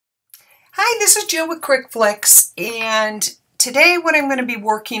Hi, this is Jill with Quick Flicks, and today what I'm going to be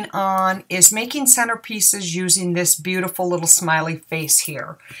working on is making centerpieces using this beautiful little smiley face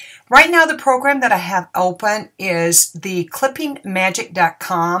here. Right now the program that I have open is the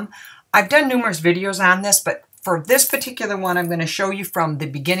clippingmagic.com. I've done numerous videos on this, but for this particular one I'm going to show you from the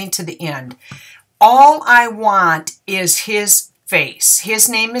beginning to the end. All I want is his face. His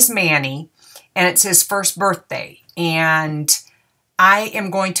name is Manny, and it's his first birthday, and I am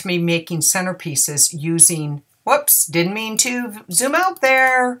going to be making centerpieces using, whoops, didn't mean to zoom out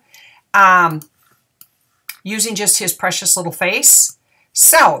there, using just his precious little face.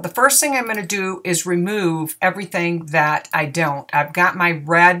 So the first thing I'm going to do is remove everything that I don't. I've got my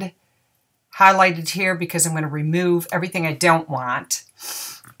red highlighted here because I'm going to remove everything I don't want.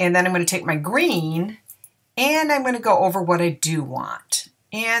 And then I'm going to take my green and I'm going to go over what I do want.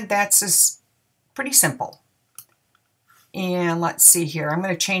 And that's pretty simple. And let's see here. I'm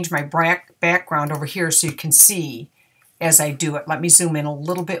going to change my background over here so you can see as I do it. Let me zoom in a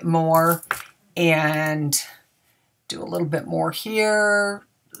little bit more and do a little bit more here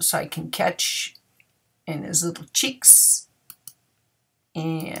so I can catch in his little cheeks.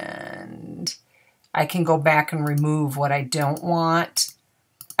 And I can go back and remove what I don't want.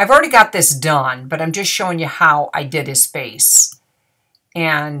 I've already got this done, but I'm just showing you how I did his face.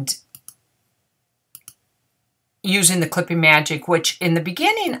 And using the Clipping Magic, which in the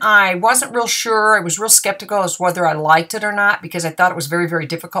beginning I wasn't real sure. I was real skeptical as whether I liked it or not because I thought it was very, very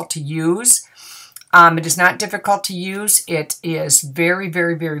difficult to use. It is not difficult to use. It is very,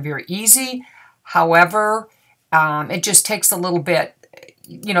 very, very, very easy. However, it just takes a little bit.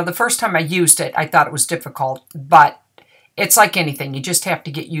 You know, the first time I used it, I thought it was difficult, but it's like anything. You just have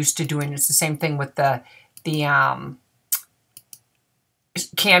to get used to doing it. It's the same thing with the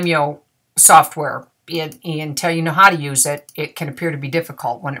Cameo software. Until you know how to use it, it can appear to be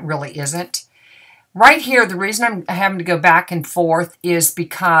difficult when it really isn't. Right here, the reason I'm having to go back and forth is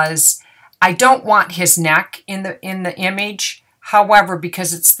because I don't want his neck in the image. However,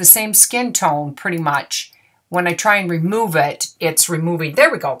 because it's the same skin tone pretty much, when I try and remove it, it's removing.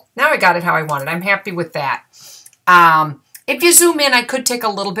 There we go. Now I got it how I want it. I'm happy with that. If you zoom in, I could take a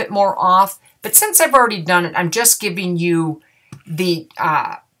little bit more off, but since I've already done it, I'm just giving you the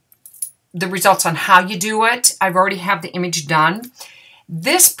results on how you do it. I've already have the image done.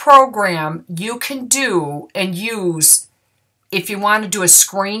 This program you can do and use if you want to do a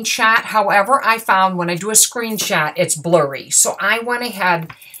screenshot. However, I found when I do a screenshot, it's blurry. So I went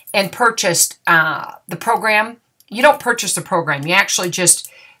ahead and purchased the program. You don't purchase the program. You actually just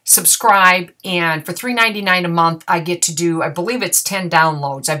subscribe, and for $3.99 a month, I get to do, I believe it's 10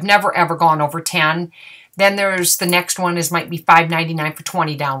 downloads. I've never, ever gone over 10. Then there's the next one might be $5.99 for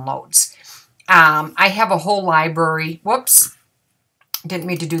 20 downloads. I have a whole library. Whoops. Didn't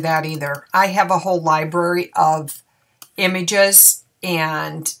mean to do that either. I have a whole library of images,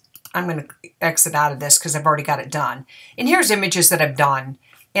 and I'm going to exit out of this because I've already got it done. And here's images that I've done.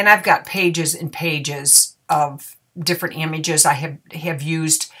 And I've got pages and pages of different images I have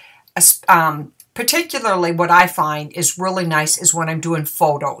used. Particularly what I find is really nice is when I'm doing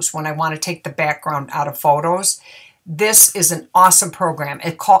photos, when I want to take the background out of photos. This is an awesome program.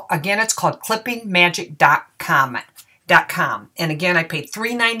 Again, it's called clippingmagic.com. And again, I paid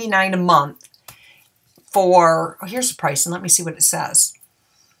 $3.99 a month for, oh, here's the price, and let me see what it says.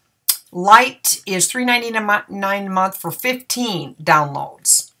 Light is $3.99 a month for 15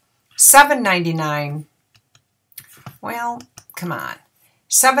 downloads. $7.99, well, come on.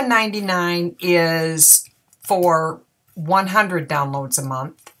 $7.99 is for 100 downloads a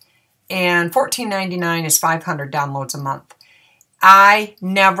month. And $14.99 is 500 downloads a month. I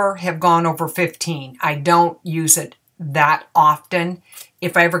never have gone over 15. I don't use it that often.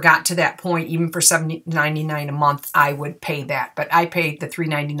 If I ever got to that point, even for $7.99 a month, I would pay that. But I paid the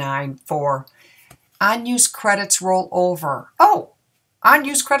 $3.99 for unused credits roll over. Oh,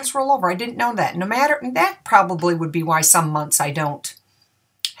 unused credits roll over. I didn't know that. No matter, that probably would be why some months I don't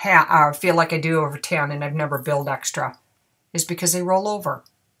feel like I do over 10 and I've never billed extra, is because they roll over.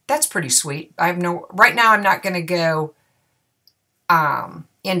 That's pretty sweet. Right now I'm not going to go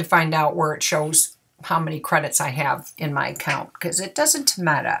in to find out where it shows how many credits I have in my account because it doesn't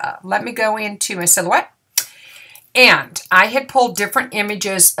matter. Let me go into my silhouette. And I had pulled different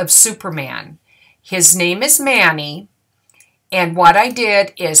images of Superman. His name is Manny. And what I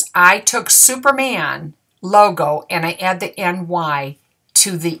did is I took Superman logo and I add the NY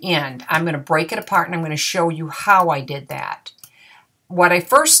to the end. I'm going to break it apart and I'm going to show you how I did that. What I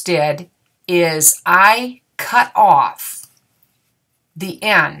first did is I cut off the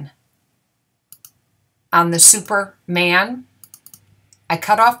N on the Superman. I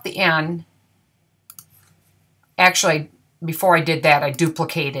cut off the N actually, before I did that, I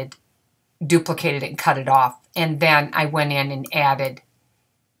duplicated it and cut it off. And then I went in and added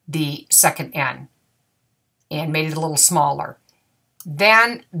the second N and made it a little smaller.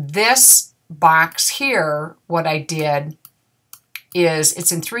 Then this box here, what I did is,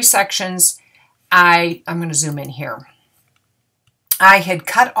 it's in 3 sections. I'm going to zoom in here. I had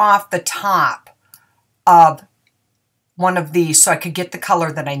cut off the top of one of these so I could get the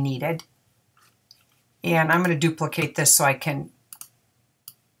color that I needed. And I'm going to duplicate this so I can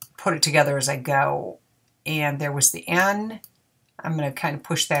put it together as I go. And there was the N. I'm going to kind of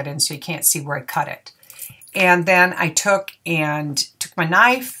push that in so you can't see where I cut it. And then I took my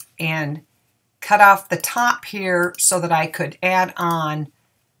knife and cut off the top here so that I could add on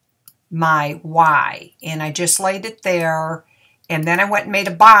my Y. And I just laid it there. And then I went and made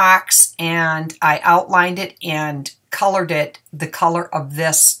a box and I outlined it and colored it the color of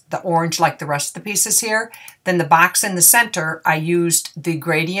this, the orange, like the rest of the pieces here. Then the box in the center, I used the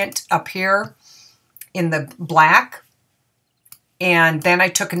gradient up here in the black. And then I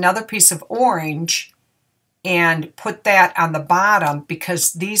took another piece of orange and put that on the bottom,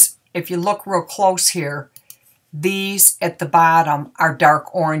 because these, if you look real close here, these at the bottom are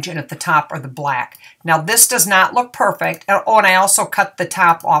dark orange and at the top are the black. Now this does not look perfect. Oh, and I also cut the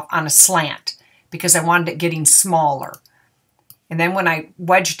top off on a slant because I wanted it getting smaller. And then when I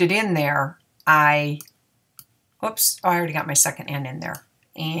wedged it in there, whoops, oh, I already got my second N in there.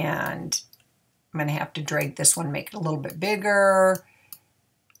 And I'm going to have to drag this one, make it a little bit bigger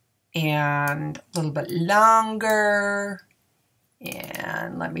and a little bit longer.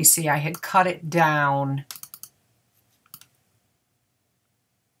 And let me see, I had cut it down.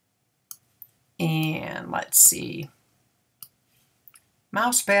 And let's see.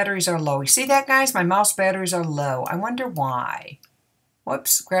 Mouse batteries are low. You see that, guys? My mouse batteries are low. I wonder why.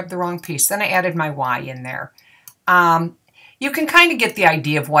 Whoops, grabbed the wrong piece. Then I added my Y in there. You can kind of get the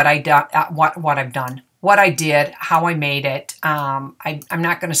idea of what I've done, what I did, how I made it. I'm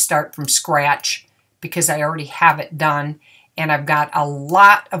not going to start from scratch because I already have it done. And I've got a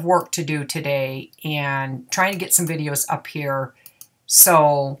lot of work to do today and trying to get some videos up here.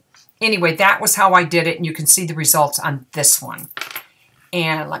 So anyway, that was how I did it. And you can see the results on this one.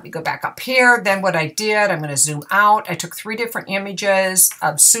 And let me go back up here. Then what I did, I'm going to zoom out. I took 3 different images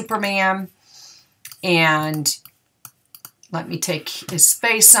of Superman. And let me take his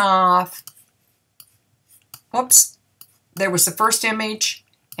face off. Whoops. There was the first image.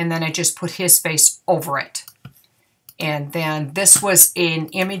 And then I just put his face over it. And then this was an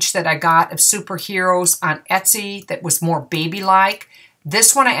image that I got of superheroes on Etsy that was more baby-like.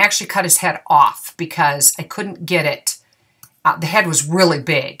 This one I actually cut his head off because I couldn't get it. The head was really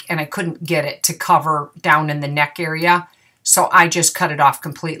big and I couldn't get it to cover down in the neck area. So I just cut it off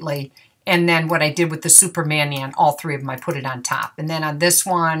completely. And then what I did with the SupermanNY, all 3 of them, I put it on top. And then on this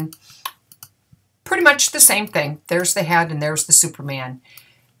one, pretty much the same thing. There's the head and there's the Superman.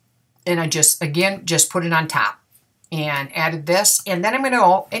 And I just, again, just put it on top and added this. And then I'm going to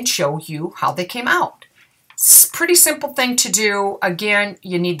go and show you how they came out. It's a pretty simple thing to do. Again,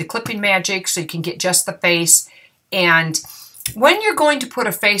 you need the clipping magic so you can get just the face. And when you're going to put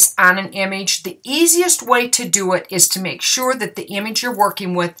a face on an image, the easiest way to do it is to make sure that the image you're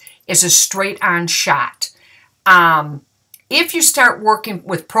working with is a straight-on shot. If you start working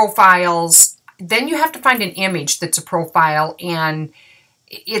with profiles, then you have to find an image that's a profile. And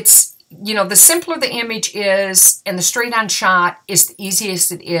it's, you know, the simpler the image is and the straight-on shot is the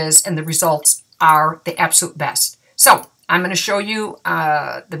easiest it is, and the results are the absolute best. So I'm going to show you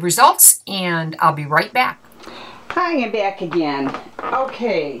the results, and I'll be right back. Hi, I'm back again.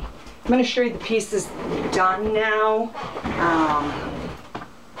 Okay, I'm going to show you the pieces done now.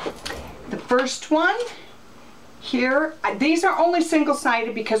 The first one here, these are only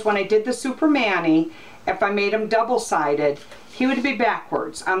single-sided because when I did the SupermanNY, if I made them double-sided, he would be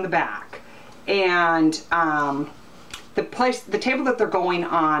backwards on the back. And the table that they're going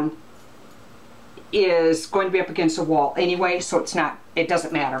on is going to be up against a wall anyway, so it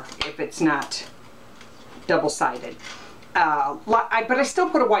doesn't matter if it's not double-sided. But I still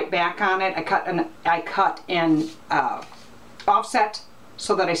put a white back on it. I cut an offset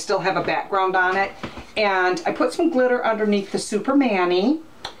so that I still have a background on it. And I put some glitter underneath the SupermanNY,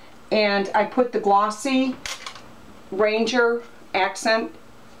 and I put the glossy Ranger accent,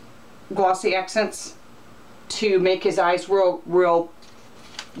 glossy accents to make his eyes real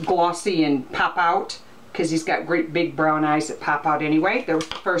glossy and pop out, because he's got great big brown eyes that pop out anyway. There's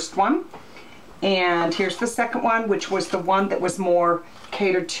the first one. And here's the second one, which was the one that was more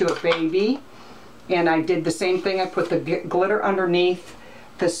catered to a baby. And I did the same thing. I put the glitter underneath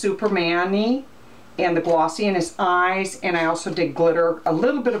the SupermanNY, and the glossy in his eyes, and I also did glitter, a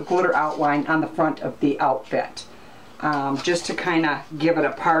little bit of glitter outline on the front of the outfit, just to kind of give it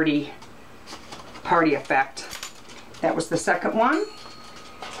a party effect. That was the second one,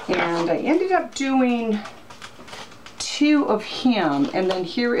 and I ended up doing 2 of him, and then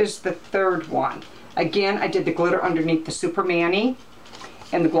here is the third one. Again, I did the glitter underneath the SupermanNY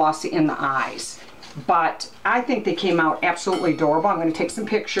and the glossy in the eyes, but I think they came out absolutely adorable. I'm going to take some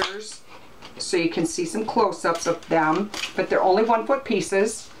pictures so you can see some close-ups of them, but they're only 1-foot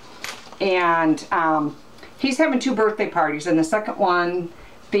pieces, and he's having 2 birthday parties, and the second one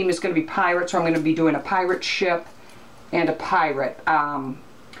theme is going to be pirates, so I'm going to be doing a pirate ship and a pirate.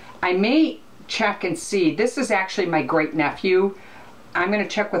 I may check and see. This is actually my great nephew. I'm going to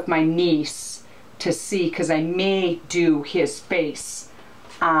check with my niece to see, because I may do his face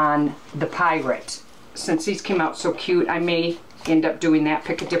on the pirate. Since these came out so cute, I may end up doing that,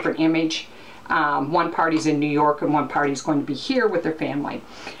 pick a different image. One party's in New York and one party's going to be here with their family.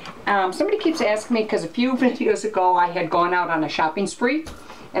 Somebody keeps asking me, because a few videos ago I had gone out on a shopping spree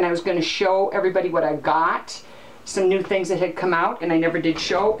and I was going to show everybody what I got, some new things that had come out, and I never did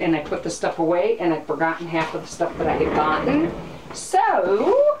show, and I put the stuff away and I'd forgotten half of the stuff that I had gotten.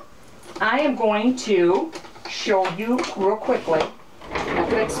 So I am going to show you real quickly. I'm not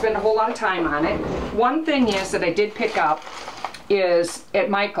going to spend a whole lot of time on it. One thing is that I did pick up is at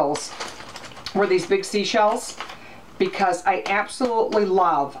Michael's were these big seashells, because I absolutely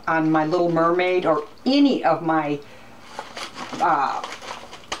love on my Little Mermaid or any of my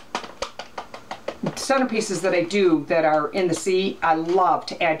centerpieces that I do that are in the sea. I love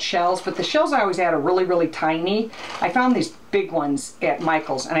to add shells, but the shells I always add are really, really tiny. I found these big ones at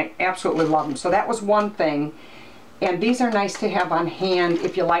Michael's and I absolutely love them. So that was one thing. And these are nice to have on hand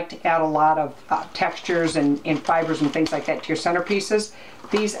if you like to add a lot of textures and fibers and things like that to your centerpieces.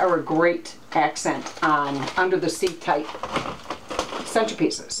 These are a great accent on under the sea type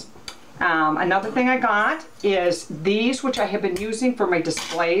centerpieces. Another thing I got is these, which I have been using for my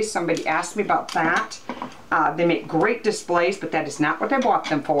displays. Somebody asked me about that. They make great displays, but that is not what I bought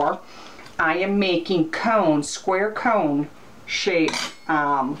them for. I am making cones, square cone shaped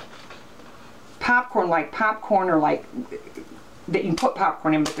popcorn, or like that you can put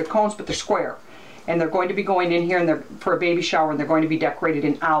popcorn in, but they're cones, but they're square. And they're going to be going in here and they're for a baby shower, and they're going to be decorated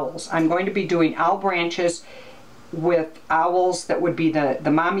in owls. I'm going to be doing owl branches with owls that would be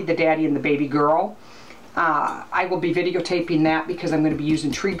the mommy, the daddy, and the baby girl. I will be videotaping that because I'm going to be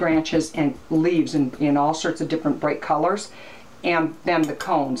using tree branches and leaves in all sorts of different bright colors. And then the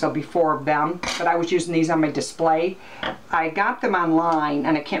cones, there'll be 4 of them, but I was using these on my display. I got them online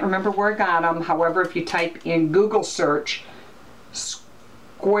and I can't remember where I got them. However, if you type in Google search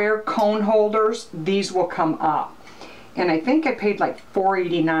square cone holders, these will come up. And I think I paid like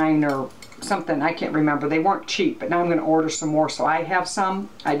 $4.89 or something, I can't remember. They weren't cheap, but now I'm going to order some more. So I have some.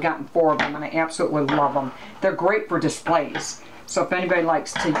 I've gotten 4 of them and I absolutely love them. They're great for displays. So if anybody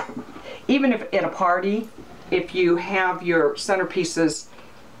likes to, even if at a party, if you have your centerpieces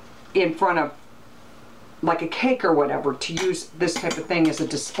in front of like a cake or whatever, to use this type of thing as a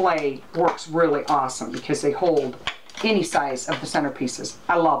display works really awesome because they hold any size of the centerpieces.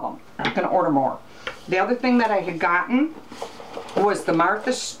 I love them. I'm going to order more. The other thing that I had gotten was the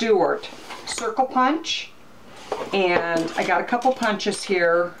Martha Stewart circle punch, and I got a couple punches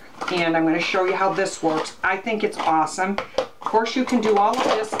here, and I'm going to show you how this works. I think it's awesome. Of course, you can do all of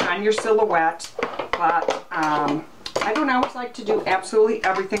this on your silhouette, but I don't always like to do absolutely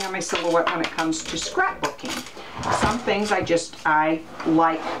everything on my silhouette when it comes to scrapbooking. Some things I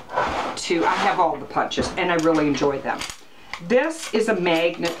like to, I have all the punches and I really enjoy them. This is a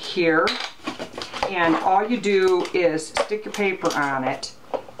magnet here, and all you do is stick your paper on it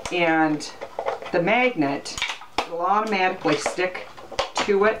and the magnet will automatically stick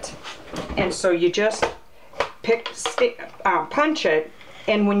to it, and so you just punch it,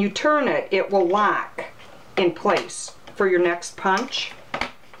 and when you turn it, it will lock in place for your next punch.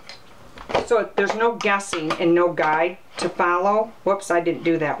 So there's no guessing and no guide to follow. Whoops, I didn't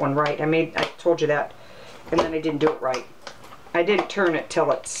do that one right. I told you that, and then I didn't do it right. I didn't turn it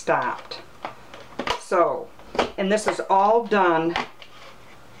till it stopped. So, and this is all done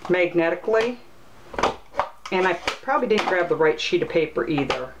magnetically, and I probably didn't grab the right sheet of paper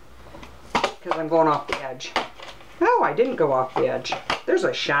either because I'm going off the edge. No, I didn't go off the edge. There's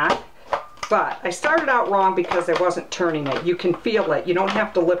a shot. But I started out wrong because I wasn't turning it. You can feel it. You don't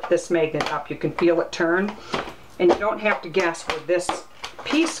have to lift this magnet up. You can feel it turn. And you don't have to guess where this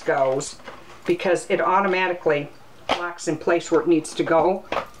piece goes because it automatically locks in place where it needs to go.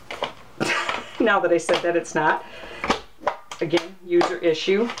 Now that I said that, it's not. Again, user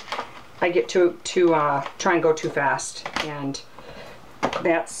issue. I get to try and go too fast, and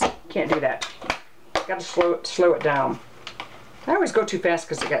can't do that. Got to slow it down. I always go too fast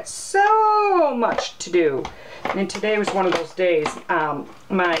because I got so much to do. And today was one of those days.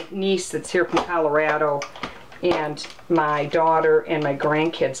 My niece that's here from Colorado and my daughter and my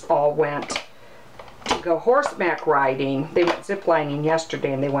grandkids all went to go horseback riding. They went ziplining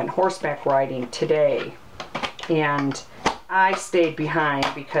yesterday and they went horseback riding today. And I stayed behind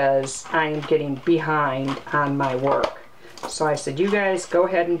because I am getting behind on my work. So I said, you guys go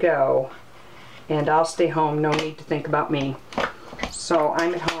ahead and go, and I'll stay home. No need to think about me. So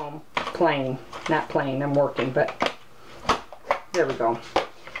I'm at home playing. Not playing, I'm working, but there we go.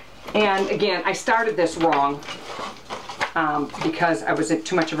 And again, I started this wrong because I was in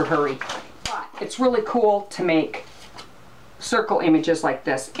too much of a hurry. But it's really cool to make circle images like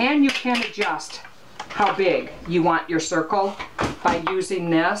this. And you can adjust how big you want your circle by using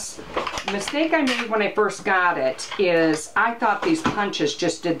this. The mistake I made when I first got it is I thought these punches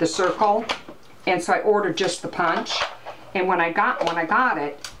just did the circle, and so I ordered just the punch. And when I got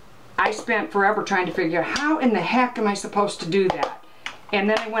it, I spent forever trying to figure out how in the heck am I supposed to do that. And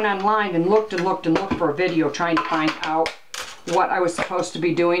then I went online and looked for a video trying to find out what I was supposed to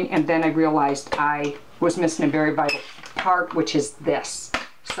be doing, and then I realized I was missing a very vital part, which is this.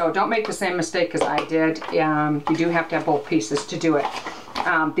 So don't make the same mistake as I did. You do have to have both pieces to do it.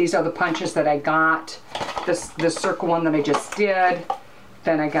 These are the punches that I got. This circle one that I just did.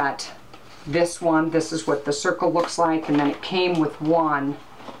 Then I got this one. This is what the circle looks like, and then it came with one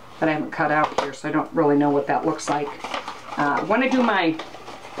that I haven't cut out here, so I don't really know what that looks like. When I do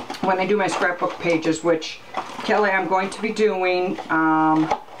my scrapbook pages, which Kelly, I'm going to be doing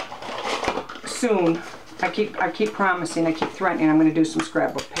soon. I keep promising, I keep threatening I'm going to do some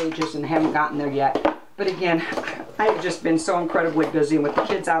scrapbook pages, and haven't gotten there yet. But again, I've just been so incredibly busy with the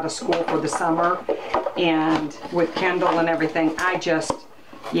kids out of school for the summer, and with Kendall and everything. I just,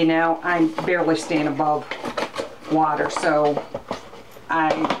 you know, I'm barely staying above water, so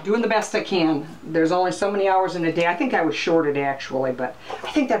I'm doing the best I can. There's only so many hours in a day. I think I was shorted actually, but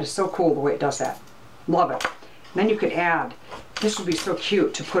I think that is so cool the way it does that. Love it. And then you could add, this would be so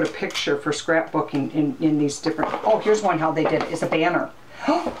cute to put a picture for scrapbooking in these different, oh, here's one how they did it, is a banner.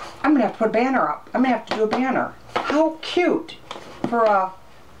 Oh, I'm gonna have to put a banner up. I'm gonna have to do a banner. How cute for a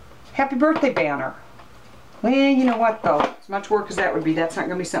happy birthday banner. Well, you know what though, as much work as that would be, that's not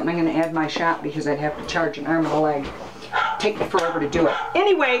gonna be something I'm gonna add in my shop because I'd have to charge an arm and a leg. Take me forever to do it.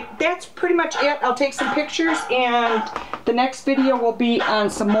 Anyway, that's pretty much it. I'll take some pictures, and the next video will be on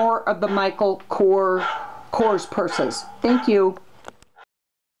some more of the Michael Kors purses. Thank you.